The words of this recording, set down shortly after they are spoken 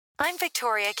I'm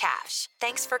Victoria Cash.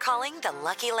 Thanks for calling the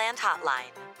Lucky Land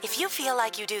Hotline. If you feel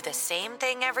like you do the same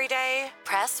thing every day,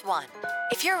 press 1.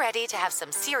 If you're ready to have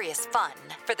some serious fun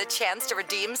for the chance to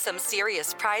redeem some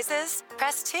serious prizes,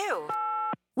 press 2.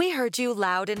 We heard you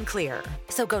loud and clear.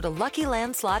 So go to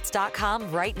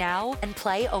LuckyLandSlots.com right now and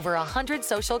play over 100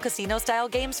 social casino-style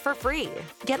games for free.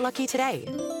 Get lucky today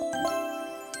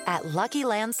at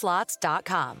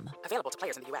LuckyLandSlots.com. Available to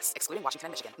players in the U.S., excluding Washington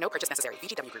and Michigan. No purchase necessary.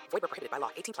 VGW Group. Void where prohibited by law.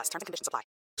 18+. Terms and conditions apply.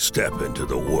 Step into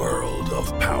the world of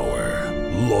power,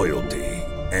 loyalty,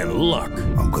 and luck.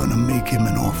 I'm gonna make him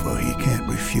an offer he can't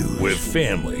refuse. With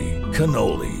family,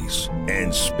 cannolis,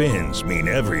 and spins mean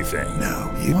everything.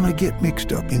 Now, you wanna get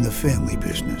mixed up in the family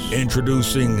business.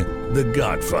 Introducing The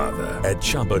Godfather at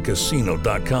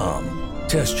ChumbaCasino.com.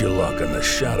 Test your luck in the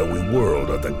shadowy world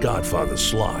of The Godfather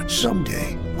slot.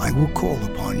 Someday, I will call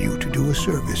upon you to do a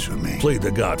service for me. Play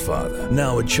The Godfather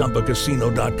now at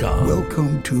ChumbaCasino.com.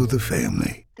 Welcome to the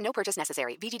family. No purchase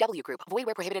necessary. VGW Group. Void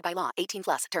where prohibited by law. 18+.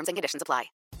 Terms and conditions apply.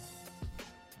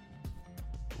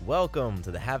 Welcome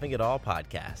to the Having It All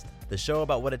podcast, the show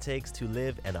about what it takes to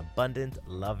live an abundant,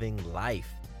 loving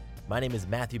life. My name is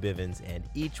Matthew Bivens, and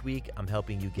each week I'm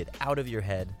helping you get out of your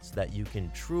head so that you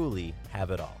can truly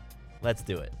have it all. Let's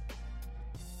do it.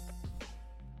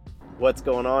 What's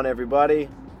going on, everybody?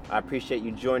 I appreciate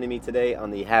you joining me today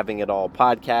on the Having It All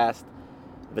podcast.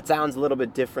 If it sounds a little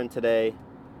bit different today,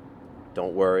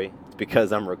 don't worry. It's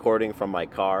because I'm recording from my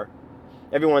car.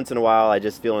 Every once in a while, I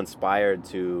just feel inspired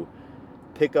to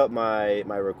pick up my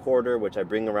recorder, which I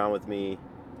bring around with me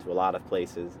to a lot of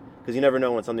places, because you never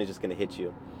know when something's just going to hit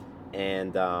you,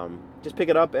 and just pick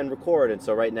it up and record. And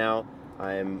so right now,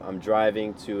 I'm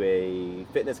driving to a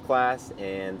fitness class,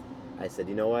 and I said,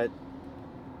 you know what?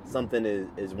 Something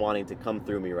is wanting to come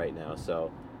through me right now, so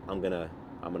I'm gonna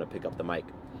pick up the mic.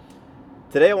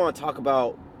 Today I want to talk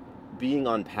about being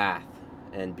on path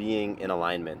and being in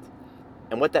alignment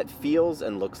and what that feels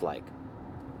and looks like.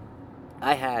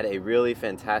 I had a really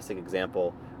fantastic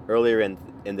example earlier in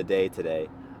the day today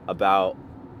about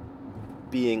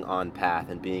being on path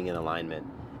and being in alignment.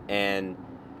 And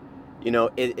you know,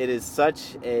 it is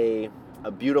such a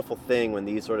beautiful thing when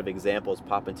these sort of examples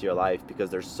pop into your life, because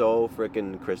they're so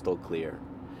freaking crystal clear.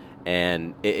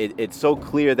 And it's so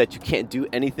clear that you can't do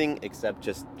anything except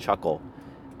just chuckle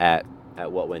at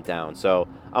what went down. So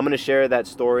I'm going to share that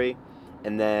story,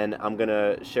 and then I'm going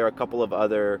to share a couple of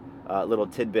other little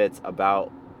tidbits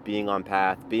about being on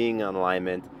path, being on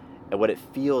alignment, and what it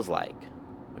feels like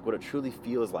what it truly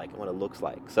feels like and what it looks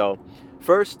like. So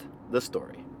first, the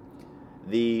story.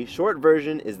 The short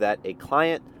version is that a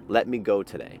client let me go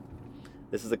today.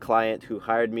 This is a client who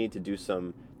hired me to do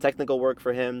some technical work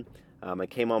for him. I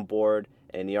came on board,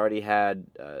 and he already had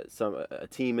a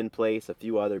team in place, a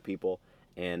few other people,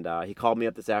 and he called me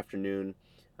up this afternoon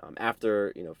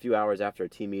after a few hours after a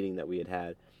team meeting that we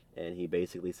had, and he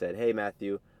basically said, "Hey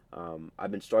Matthew,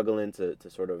 I've been struggling to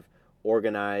sort of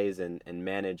organize and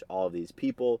manage all of these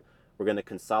people. We're going to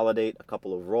consolidate a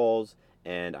couple of roles,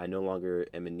 and I no longer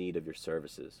am in need of your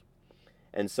services."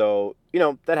 And so,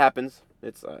 that happens.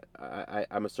 It's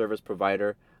I'm a service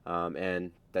provider,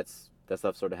 and that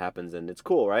stuff sort of happens, and it's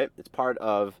cool, right? It's part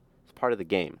of the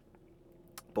game.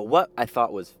 But what I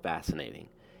thought was fascinating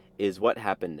is what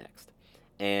happened next.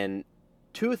 And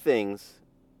two things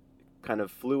kind of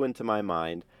flew into my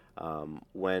mind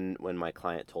when my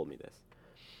client told me this.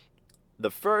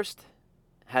 The first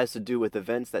has to do with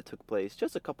events that took place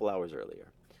just a couple hours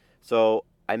earlier. So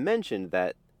I mentioned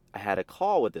that I had a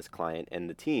call with this client and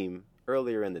the team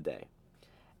earlier in the day.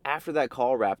 After that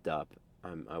call wrapped up,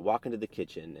 I walk into the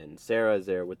kitchen, and Sarah is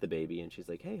there with the baby, and she's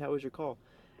like, "Hey, how was your call?"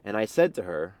 And I said to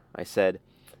her,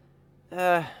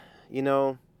 I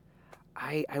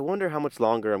wonder how much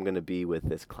longer I'm going to be with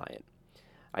this client.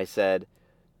 I said,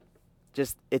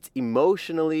 it's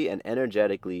emotionally and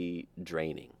energetically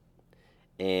draining.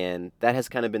 And that has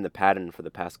kind of been the pattern for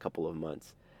the past couple of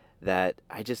months, that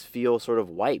I just feel sort of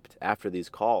wiped after these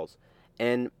calls.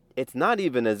 And it's not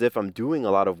even as if I'm doing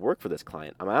a lot of work for this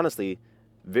client. I'm honestly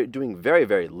doing very,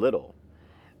 very little.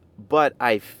 But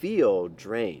I feel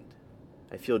drained.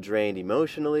 I feel drained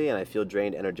emotionally, and I feel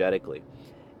drained energetically.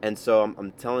 And so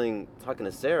I'm talking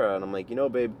to Sarah, and I'm like,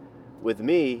 babe, with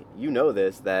me,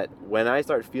 this, that when I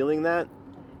start feeling that,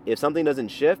 if something doesn't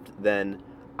shift, then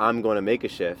I'm going to make a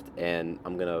shift, and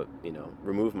I'm going to,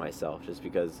 remove myself, just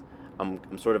because I'm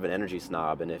sort of an energy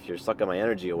snob. And if you're sucking my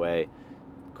energy away,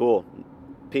 cool,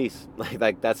 peace.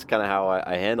 Like that's kind of how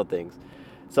I handle things.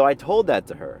 So I told that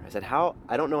to her. I said,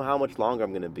 I don't know how much longer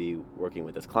I'm going to be working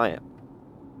with this client.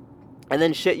 And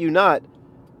then shit you not,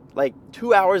 like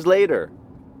 2 hours later,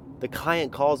 the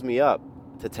client calls me up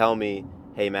to tell me,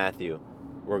 hey, Matthew,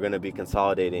 we're going to be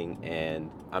consolidating and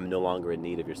I'm no longer in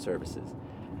need of your services.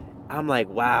 I'm like,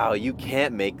 wow, you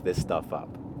can't make this stuff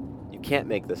up. You can't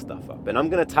make this stuff up. And I'm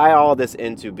going to tie all this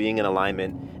into being in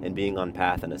alignment and being on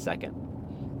path in a second.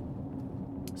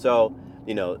 So,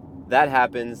 that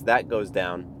happens, that goes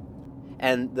down.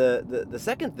 And the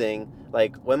second thing,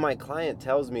 like when my client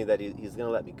tells me that he's going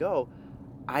to let me go,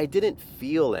 I didn't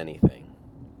feel anything.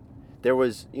 There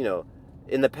was,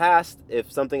 in the past,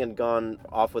 if something had gone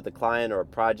off with a client or a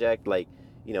project, like,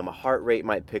 my heart rate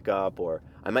might pick up, or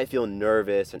I might feel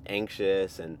nervous and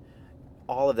anxious and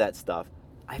all of that stuff.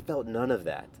 I felt none of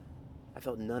that.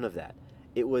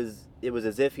 It was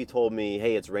as if he told me,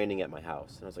 hey, it's raining at my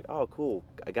house. And I was like, oh, cool,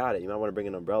 I got it. You might want to bring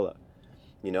an umbrella.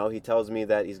 He tells me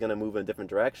that he's going to move in a different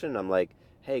direction. I'm like,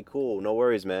 hey, cool, no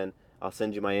worries, man. I'll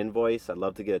send you my invoice. I'd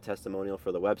love to get a testimonial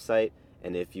for the website.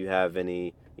 And if you have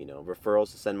any,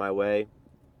 referrals to send my way,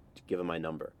 give him my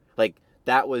number. Like,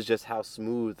 that was just how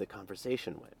smooth the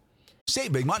conversation went.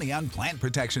 Save big money on plant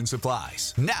protection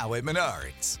supplies. Now at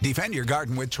Menards. Defend your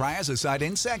garden with Triazicide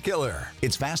Insect Killer.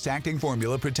 Its fast-acting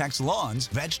formula protects lawns,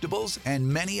 vegetables, and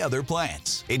many other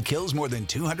plants. It kills more than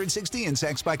 260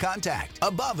 insects by contact,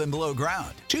 above and below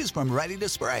ground. Choose from ready to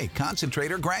spray,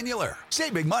 concentrate, or granular.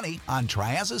 Save big money on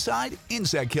Triazicide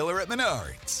Insect Killer at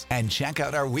Menards. And check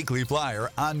out our weekly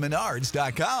flyer on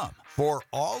Menards.com for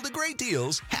all the great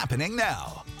deals happening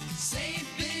now. Save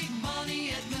big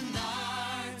money at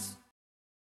Menards.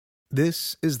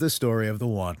 This is the story of the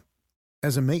one.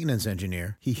 As a maintenance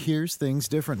engineer, he hears things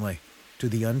differently. To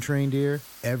the untrained ear,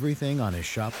 everything on his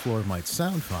shop floor might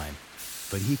sound fine,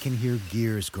 but he can hear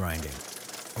gears grinding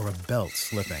or a belt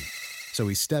slipping. So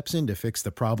he steps in to fix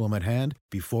the problem at hand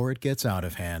before it gets out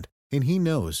of hand. And he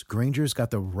knows Grainger's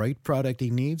got the right product he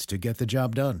needs to get the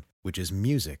job done, which is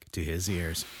music to his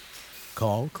ears.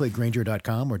 Call, click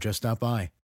Grainger.com, or just stop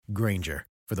by. Grainger,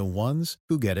 for the ones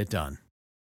who get it done.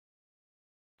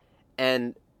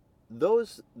 And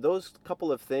those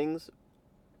couple of things,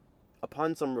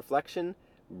 upon some reflection,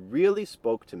 really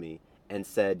spoke to me and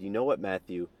said, you know what,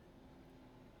 Matthew?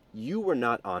 You were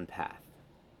not on path.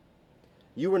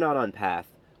 You were not on path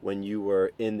when you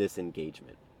were in this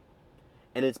engagement.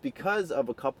 And it's because of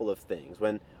a couple of things.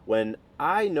 When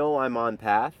I know I'm on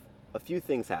path, a few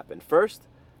things happen. First,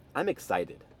 I'm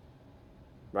excited,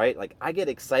 right? Like, I get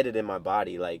excited in my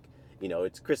body, like,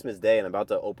 it's Christmas Day and I'm about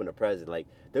to open a present. Like,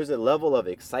 there's a level of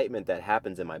excitement that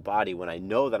happens in my body when I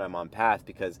know that I'm on path,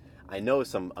 because I know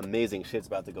some amazing shit's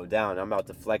about to go down. I'm about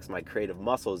to flex my creative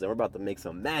muscles and we're about to make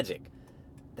some magic.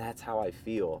 That's how I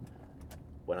feel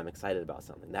when I'm excited about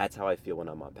something. That's how I feel when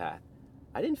I'm on path.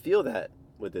 I didn't feel that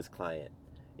with this client.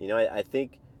 I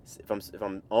think if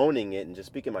I'm owning it and just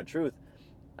speaking my truth,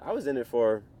 I was in it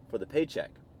for the paycheck,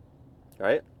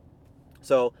 right?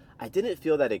 So I didn't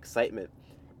feel that excitement.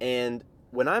 And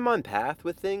when I'm on path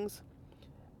with things,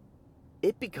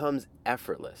 it becomes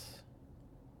effortless.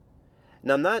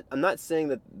 Now, I'm not saying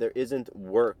that there isn't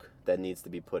work that needs to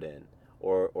be put in,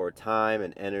 or time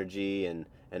and energy and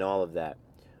all of that.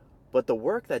 But the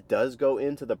work that does go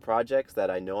into the projects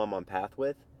that I know I'm on path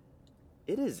with,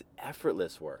 it is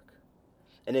effortless work.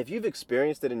 And if you've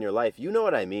experienced it in your life, you know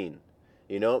what I mean.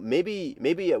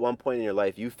 Maybe at one point in your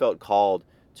life you felt called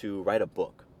to write a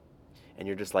book. And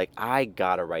you're just like, I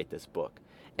gotta write this book.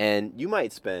 And you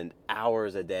might spend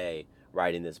hours a day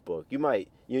writing this book. You might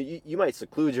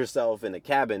seclude yourself in a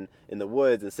cabin in the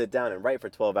woods and sit down and write for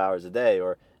 12 hours a day.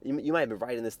 Or you might have been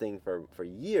writing this thing for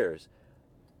years.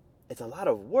 It's a lot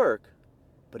of work,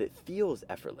 but it feels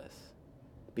effortless.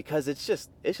 Because it's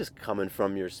just coming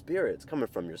from your spirit. It's coming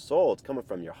from your soul. It's coming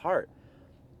from your heart.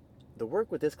 The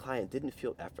work with this client didn't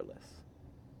feel effortless.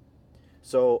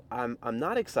 So I'm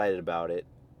not excited about it.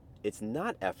 It's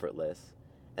not effortless.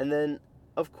 And then,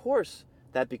 of course,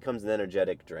 that becomes an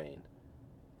energetic drain,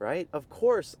 right? Of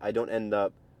course, I don't end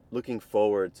up looking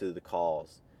forward to the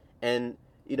calls. And,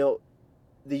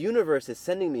 the universe is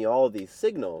sending me all of these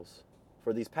signals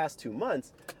for these past 2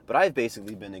 months, but I've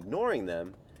basically been ignoring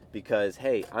them because,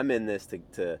 hey, I'm in this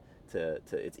to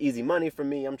it's easy money for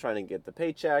me. I'm trying to get the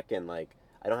paycheck and, like,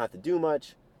 I don't have to do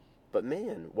much. But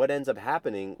man, what ends up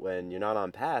happening when you're not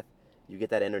on path, you get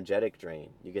that energetic drain,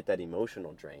 you get that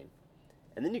emotional drain.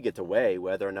 And then you get to weigh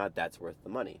whether or not that's worth the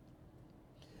money.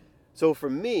 So for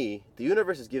me, the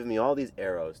universe is giving me all these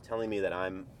arrows telling me that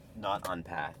I'm not on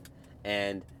path.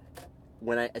 And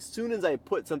as soon as I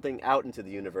put something out into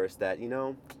the universe that,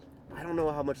 I don't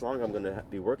know how much longer I'm going to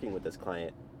be working with this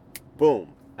client,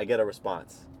 boom, I get a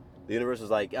response. The universe was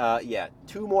like,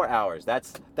 2 more hours.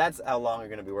 That's how long you're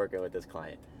going to be working with this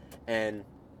client. And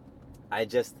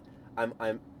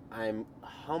I'm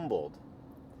humbled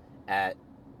at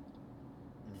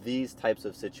these types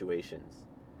of situations.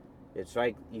 It's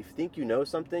like you think you know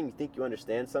something, you think you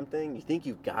understand something, you think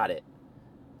you've got it.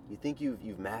 You think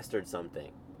you've mastered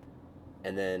something.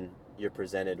 And then you're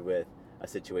presented with a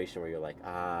situation where you're like,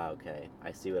 okay,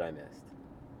 I see what I missed.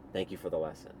 Thank you for the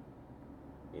lesson.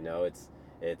 You know,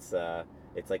 it's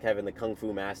like having the Kung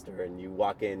Fu master and you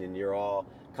walk in and you're all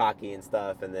cocky and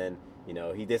stuff, and then, you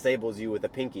know, he disables you with a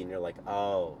pinky and you're like,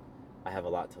 oh, I have a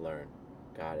lot to learn.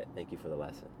 Got it. Thank you for the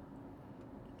lesson.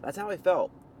 That's how I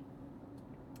felt.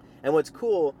 And what's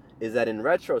cool is that in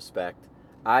retrospect,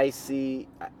 I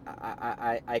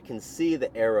can see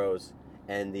the arrows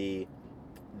and the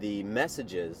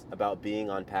messages about being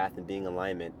on path and being in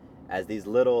alignment as these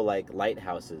little like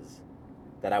lighthouses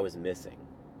that I was missing.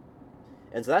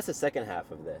 And so that's the second half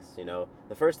of this. You know,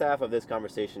 the first half of this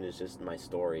conversation is just my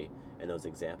story and those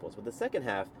examples. But the second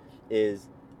half is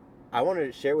I wanted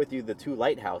to share with you the two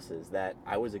lighthouses that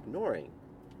I was ignoring,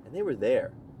 and they were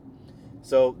there.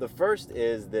 So the first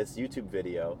is this YouTube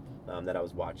video that I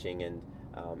was watching, and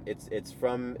it's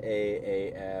from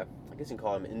I guess you can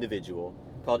call him an individual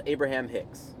called Abraham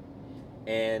Hicks.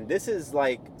 And this is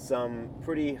like some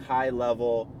pretty high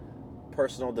level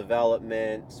personal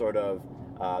development sort of,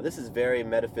 this is very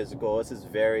metaphysical, this is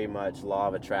very much law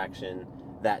of attraction,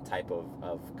 that type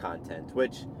of content,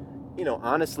 which, you know,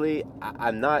 honestly,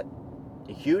 I'm not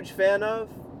a huge fan of.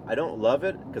 I don't love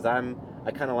it because I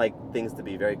kind of like things to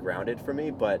be very grounded for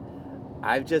me, but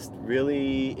I've just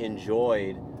really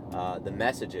enjoyed the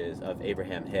messages of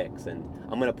Abraham Hicks, and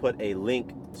I'm gonna put a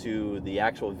link to the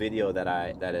actual video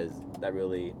that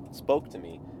really spoke to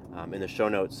me in the show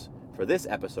notes for this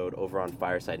episode over on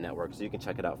Fireside Network, so you can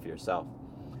check it out for yourself.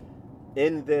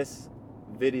 In this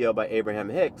video by Abraham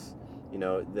Hicks, you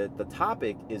know, the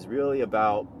topic is really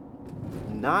about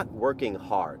not working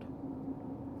hard.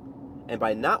 And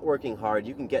by not working hard,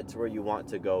 you can get to where you want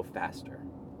to go faster.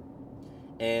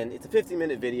 And it's a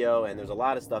 15-minute video, and there's a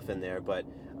lot of stuff in there, but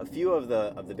a few of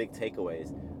the big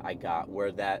takeaways I got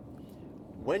were that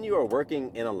when you are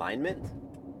working in alignment,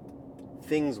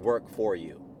 things work for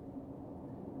you.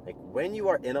 Like when you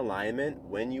are in alignment,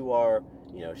 when you are,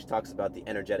 you know, she talks about the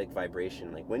energetic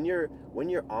vibration. Like when you're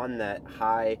on that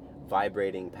high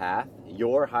vibrating path,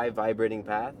 your high vibrating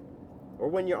path, or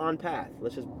when you're on path,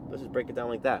 let's just break it down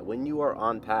like that. When you are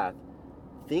on path,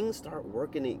 things start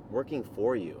working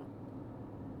for you.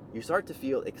 You start to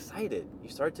feel excited. You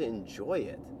start to enjoy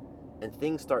it, and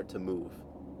things start to move.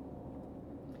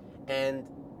 And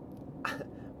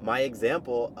my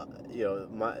example, you know,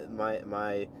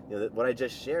 my you know, what I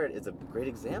just shared is a great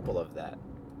example of that.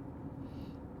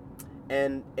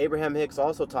 And Abraham Hicks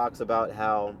also talks about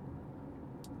how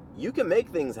you can make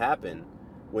things happen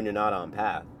when you're not on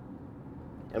path.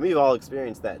 And we've all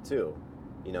experienced that too.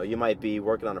 You know, you might be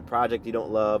working on a project you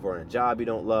don't love, or in a job you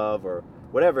don't love, or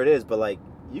whatever it is, but like,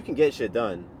 you can get shit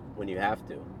done when you have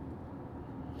to.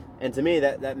 And to me,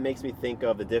 that makes me think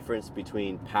of the difference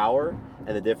between power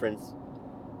and the difference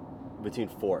between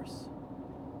force.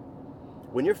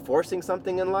 When you're forcing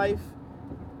something in life,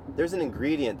 there's an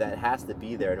ingredient that has to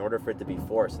be there in order for it to be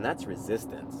forced, and that's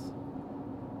resistance.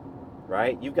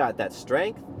 Right? You've got that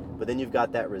strength, but then you've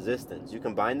got that resistance. You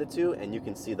combine the two and you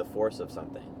can see the force of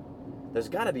something. There's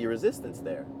got to be resistance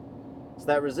there. So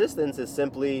that resistance is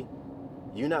simply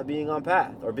you not being on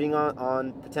path, or being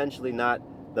on potentially not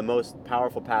the most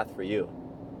powerful path for you.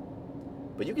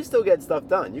 But you can still get stuff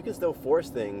done. You can still force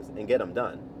things and get them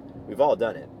done. We've all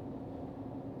done it.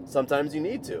 Sometimes you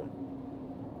need to,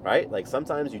 right? Like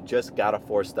sometimes you just gotta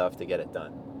force stuff to get it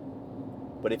done.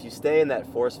 But if you stay in that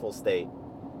forceful state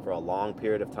for a long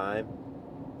period of time,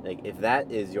 like if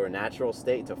that is your natural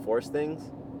state to force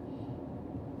things,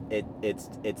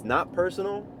 it's not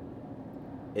personal.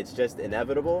 It's just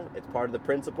inevitable. It's part of the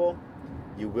principle.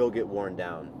 You will get worn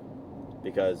down,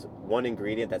 because one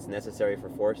ingredient that's necessary for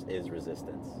force is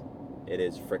resistance. It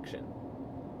is friction.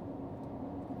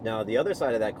 Now, the other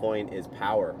side of that coin is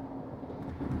power.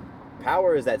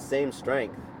 Power is that same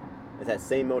strength, it's that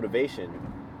same motivation,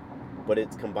 but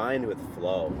it's combined with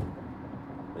flow.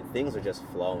 When things are just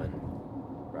flowing,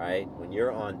 right? When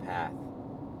you're on path,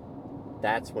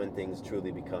 that's when things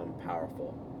truly become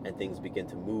powerful and things begin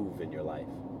to move in your life.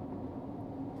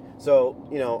 So,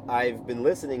 you know, I've been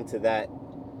listening to that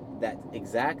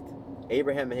exact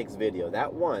Abraham Hicks video.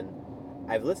 That one,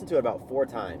 I've listened to it about 4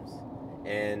 times.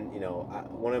 And, you know,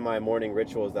 one of my morning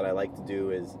rituals that I like to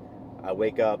do is I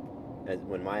wake up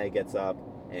when Maya gets up,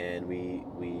 and we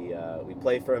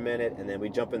play for a minute, and then we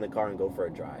jump in the car and go for a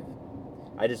drive.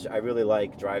 I really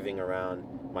like driving around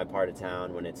my part of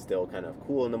town when it's still kind of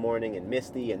cool in the morning and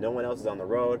misty and no one else is on the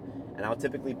road, and I'll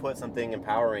typically put something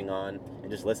empowering on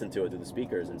and just listen to it through the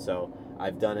speakers. And so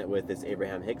I've done it with this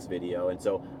Abraham Hicks video, and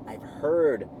so I've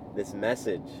heard this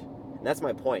message, and that's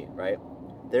my point, right?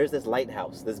 There's this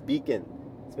lighthouse, this beacon.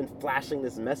 It's been flashing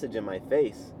this message in my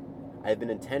face. I've been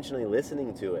intentionally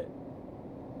listening to it.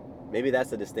 Maybe that's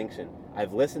the distinction.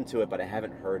 I've listened to it, but I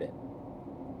haven't heard it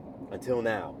until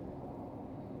now.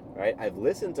 Right? I've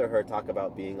listened to her talk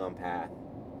about being on path,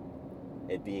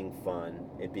 it being fun,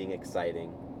 it being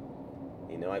exciting.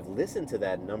 You know, I've listened to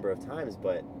that a number of times,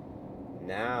 but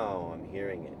now I'm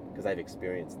hearing it because I've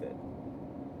experienced it.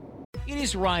 It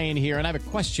is Ryan here, and I have a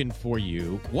question for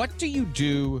you. What do you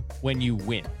do when you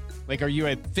win? Like, are you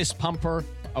a fist pumper,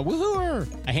 a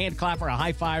woohooer, a hand clapper, a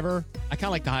high fiver? I kind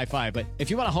of like the high five, but if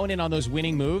you want to hone in on those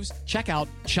winning moves, check out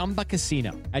Chumba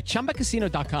Casino. At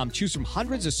ChumbaCasino.com, choose from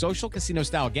hundreds of social casino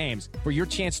style games for your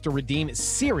chance to redeem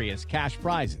serious cash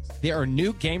prizes. There are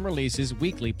new game releases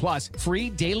weekly, plus free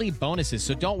daily bonuses.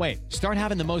 So don't wait. Start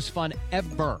having the most fun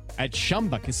ever at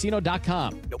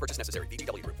ChumbaCasino.com. No purchase necessary.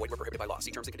 VGW Group. Void where prohibited by law.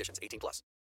 See terms and conditions. 18+.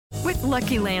 With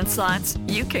Lucky Land Slots,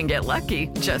 you can get lucky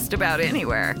just about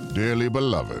anywhere. Dearly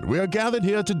beloved, we are gathered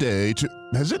here today to...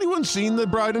 Has anyone seen the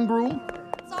bride and groom?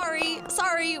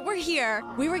 Sorry, we're here.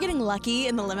 We were getting lucky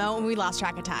in the limo and we lost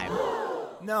track of time.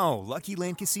 No, Lucky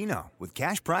Land Casino, with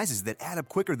cash prizes that add up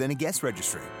quicker than a guest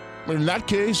registry. In that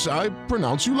case, I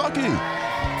pronounce you lucky.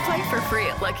 Play for free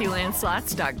at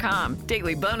LuckyLandSlots.com.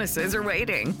 Daily bonuses are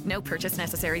waiting. No purchase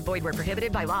necessary. Void where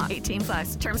prohibited by law.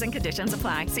 18+. Terms and conditions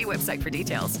apply. See website for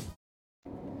details.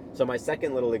 So my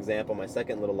second little example, my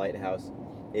second little lighthouse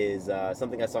is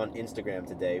something I saw on Instagram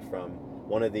today from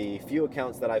one of the few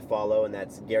accounts that I follow, and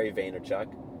that's Gary Vaynerchuk.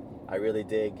 I really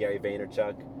dig Gary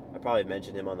Vaynerchuk. I probably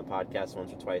mentioned him on the podcast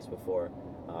once or twice before.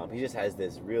 He just has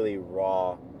this really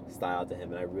raw style to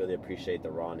him, and I really appreciate the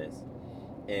rawness.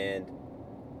 And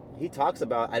he talks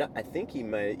about, I think he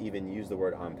might even use the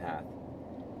word on path.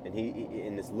 And he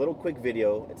in this little quick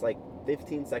video, it's like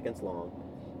 15 seconds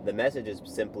long. The message is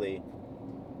simply,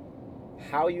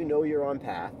 how you know you're on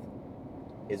path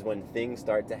is when things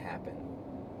start to happen.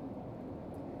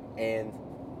 And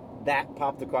that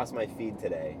popped across my feed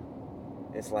today.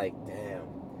 It's like, damn,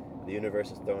 the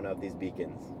universe is throwing out these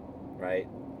beacons, right?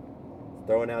 It's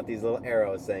throwing out these little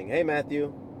arrows saying, hey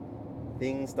Matthew,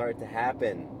 things start to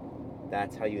happen.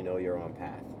 That's how you know you're on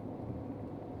path.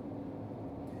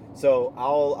 So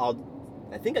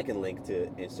I think I can link to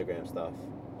Instagram stuff.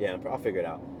 Yeah, I'll figure it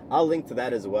out. I'll link to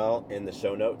that as well in the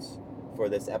show notes for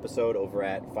this episode over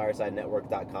at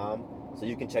firesidenetwork.com. So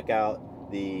you can check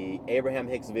out the Abraham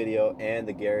Hicks video and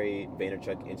the Gary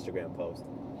Vaynerchuk Instagram post.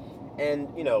 And,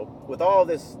 you know, with all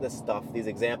this stuff, these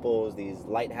examples, these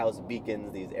lighthouse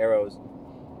beacons, these arrows,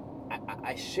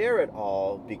 I share it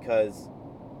all because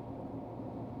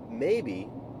maybe,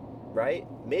 right?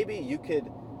 Maybe you could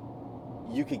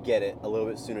get it a little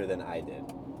bit sooner than I did.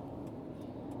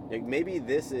 Like maybe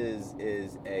this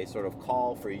is a sort of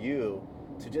call for you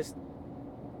to just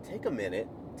take a minute,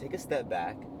 take a step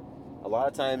back. A lot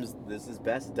of times this is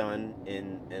best done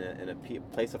in a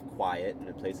place of quiet, in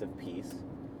a place of peace,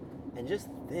 and just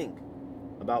think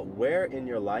about where in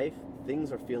your life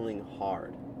things are feeling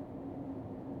hard.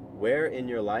 Where in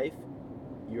your life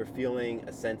you're feeling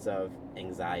a sense of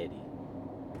anxiety.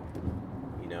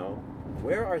 You know,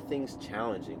 where are things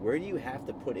challenging? Where do you have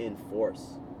to put in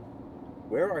force?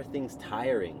 Where are things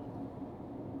tiring?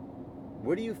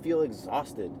 Where do you feel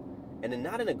exhausted? And then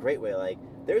not in a great way. Like,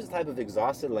 there's a type of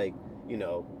exhausted, like, you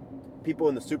know, people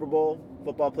in the Super Bowl,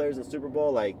 football players in the Super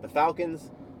Bowl, like the Falcons.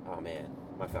 Oh man,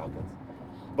 my Falcons.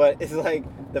 But it's like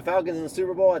the Falcons in the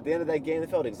Super Bowl, at the end of that game, they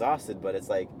felt exhausted, but it's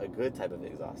like a good type of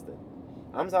exhausted.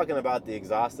 I'm talking about the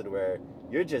exhausted where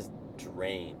you're just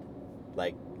drained.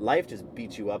 Like, life just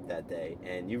beat you up that day,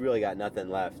 and you really got nothing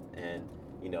left. And,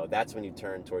 you know, that's when you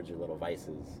turn towards your little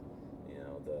vices. You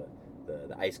know,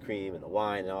 the ice cream and the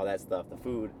wine and all that stuff, the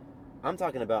food. I'm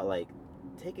talking about, like,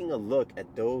 taking a look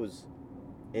at those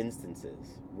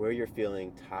instances where you're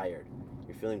feeling tired,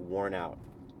 you're feeling worn out,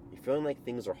 you're feeling like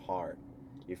things are hard,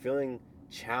 you're feeling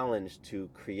challenged to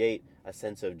create a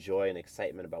sense of joy and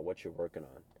excitement about what you're working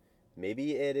on.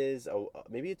 Maybe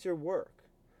maybe it's your work,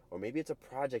 or maybe it's a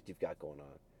project you've got going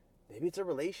on. Maybe it's a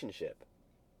relationship.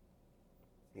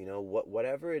 You know,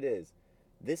 whatever it is,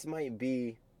 this might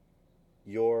be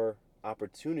your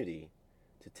opportunity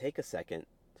to take a second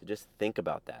to just think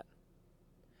about that.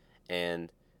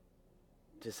 And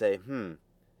to say,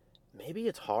 maybe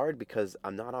it's hard because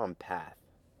I'm not on path.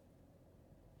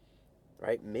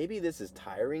 Right? Maybe this is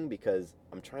tiring because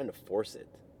I'm trying to force it.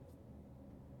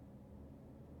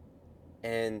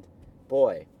 And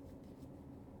boy,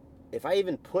 if I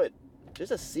even put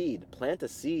just plant a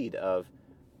seed of,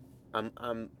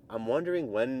 I'm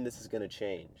wondering when this is going to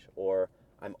change, or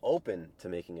I'm open to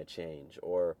making a change,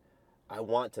 or I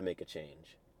want to make a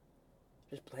change.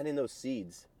 Just planting those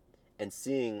seeds and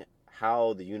seeing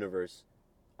how the universe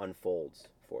unfolds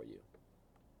for you.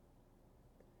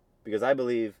 Because I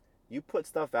believe you put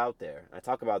stuff out there. I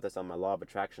talk about this on my Law of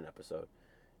Attraction episode.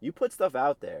 You put stuff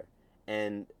out there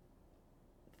and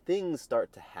things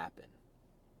start to happen.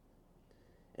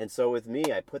 And so with me,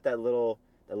 I put that little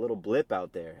blip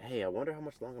out there. Hey, I wonder how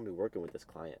much longer I'm going to be working with this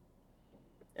client.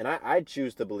 And I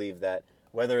choose to believe that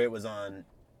whether it was on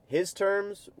his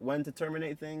terms when to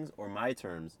terminate things or my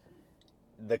terms,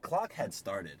 the clock had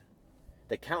started.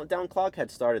 The countdown clock had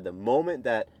started the moment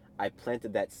that I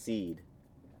planted that seed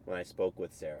when I spoke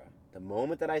with Sarah. The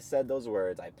moment that I said those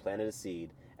words, I planted a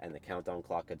seed and the countdown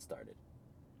clock had started.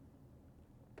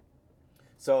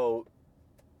 So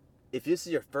if this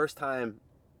is your first time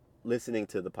listening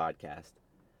to the podcast,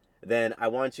 then I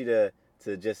want you to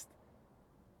just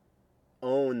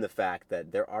own the fact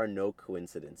that there are no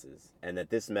coincidences and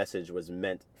that this message was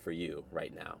meant for you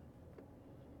right now.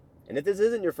 And if this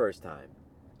isn't your first time,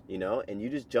 and you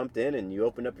just jumped in and you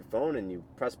opened up your phone and you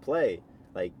press play,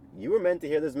 like, you were meant to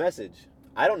hear this message.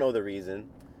 I don't know the reason.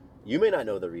 You may not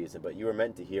know the reason, but you were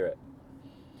meant to hear it.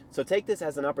 So take this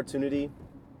as an opportunity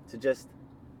to just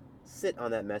sit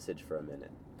on that message for a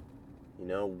minute.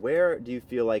 Where do you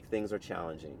feel like things are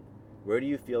challenging? Where do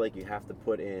you feel like you have to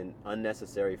put in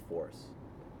unnecessary force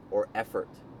or effort?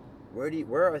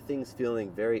 Where are things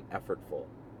feeling very effortful?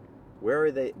 Where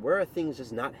are things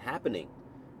just not happening?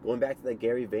 Going back to that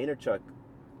Gary Vaynerchuk,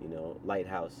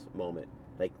 lighthouse moment.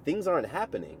 Like, things aren't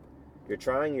happening. You're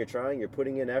trying, you're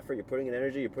putting in effort, you're putting in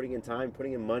energy, you're putting in time,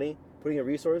 putting in money, putting in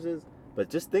resources, but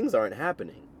just things aren't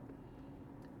happening.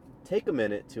 Take a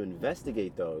minute to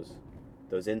investigate those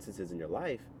instances in your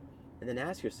life, and then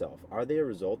ask yourself, are they a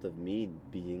result of me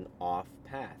being off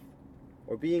path?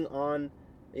 Or being on,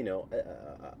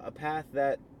 a path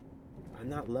that I'm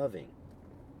not loving?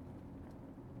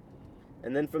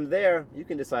 And then from there, you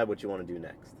can decide what you want to do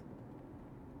next.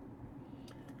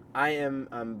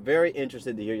 I'm very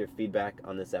interested to hear your feedback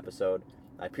on this episode.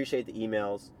 I appreciate the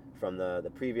emails from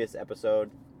the previous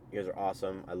episode. You guys are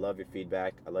awesome. I love your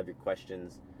feedback. I love your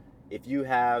questions. If you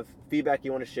have feedback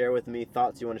you want to share with me,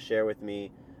 thoughts you want to share with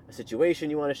me, a situation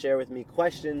you want to share with me,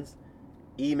 questions,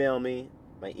 email me.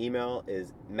 My email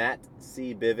is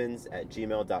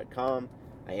mattcbivens@gmail.com.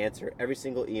 I answer every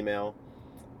single email.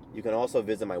 You can also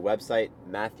visit my website,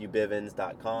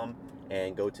 matthewbivens.com,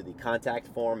 and go to the contact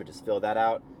form and just fill that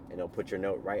out, and it'll put your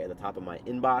note right at the top of my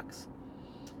inbox.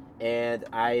 And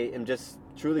I am just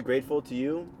truly grateful to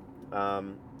you.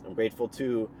 I'm grateful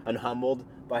to and humbled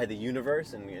by the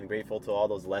universe, and grateful to all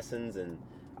those lessons. And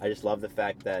I just love the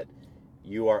fact that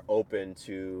you are open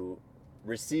to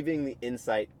receiving the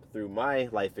insight through my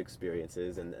life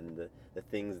experiences and the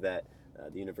things that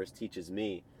the universe teaches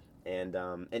me. And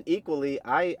equally,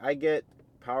 I get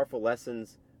powerful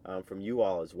lessons from you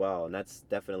all as well, and that's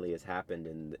definitely has happened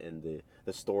in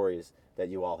the stories that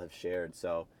you all have shared.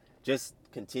 So just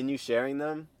continue sharing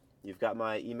them. You've got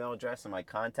my email address and my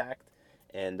contact.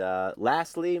 And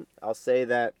lastly, I'll say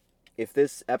that if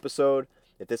this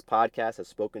podcast has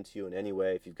spoken to you in any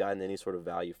way, if you've gotten any sort of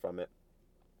value from it,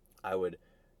 I would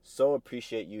so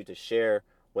appreciate you to share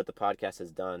what the podcast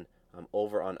has done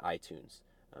over on iTunes.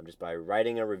 Just by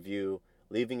writing a review,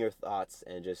 leaving your thoughts,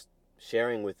 and just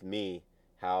sharing with me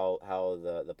how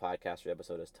the podcast or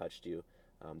episode has touched you.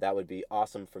 That would be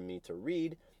awesome for me to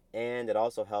read, and it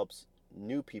also helps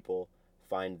new people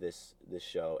find this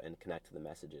show and connect to the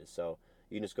messages. So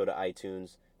you can just go to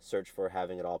iTunes, search for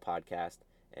Having It All Podcast,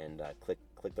 and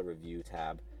click the review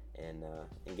tab and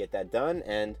get that done.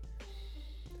 And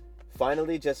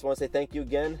finally, just want to say thank you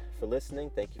again for listening.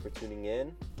 Thank you for tuning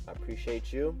in. I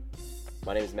appreciate you.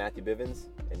 My name is Matthew Bivens,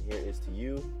 and here is to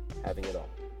you having it all.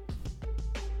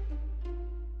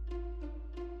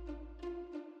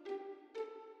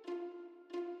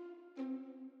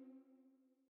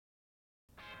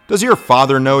 Does your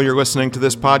father know you're listening to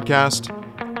this podcast?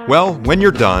 Well, when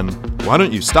you're done, why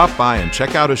don't you stop by and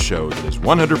check out a show that is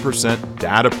 100%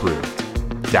 dad approved,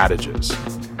 Dadages.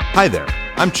 Hi there,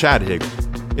 I'm Chad Higgle.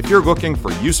 If you're looking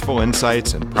for useful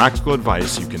insights and practical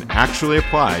advice you can actually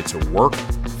apply to work,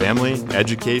 family,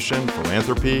 education,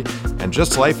 philanthropy, and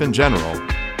just life in general,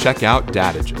 check out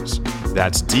Dadages.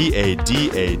 That's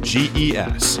DADAGES,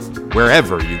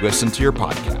 wherever you listen to your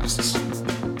podcasts.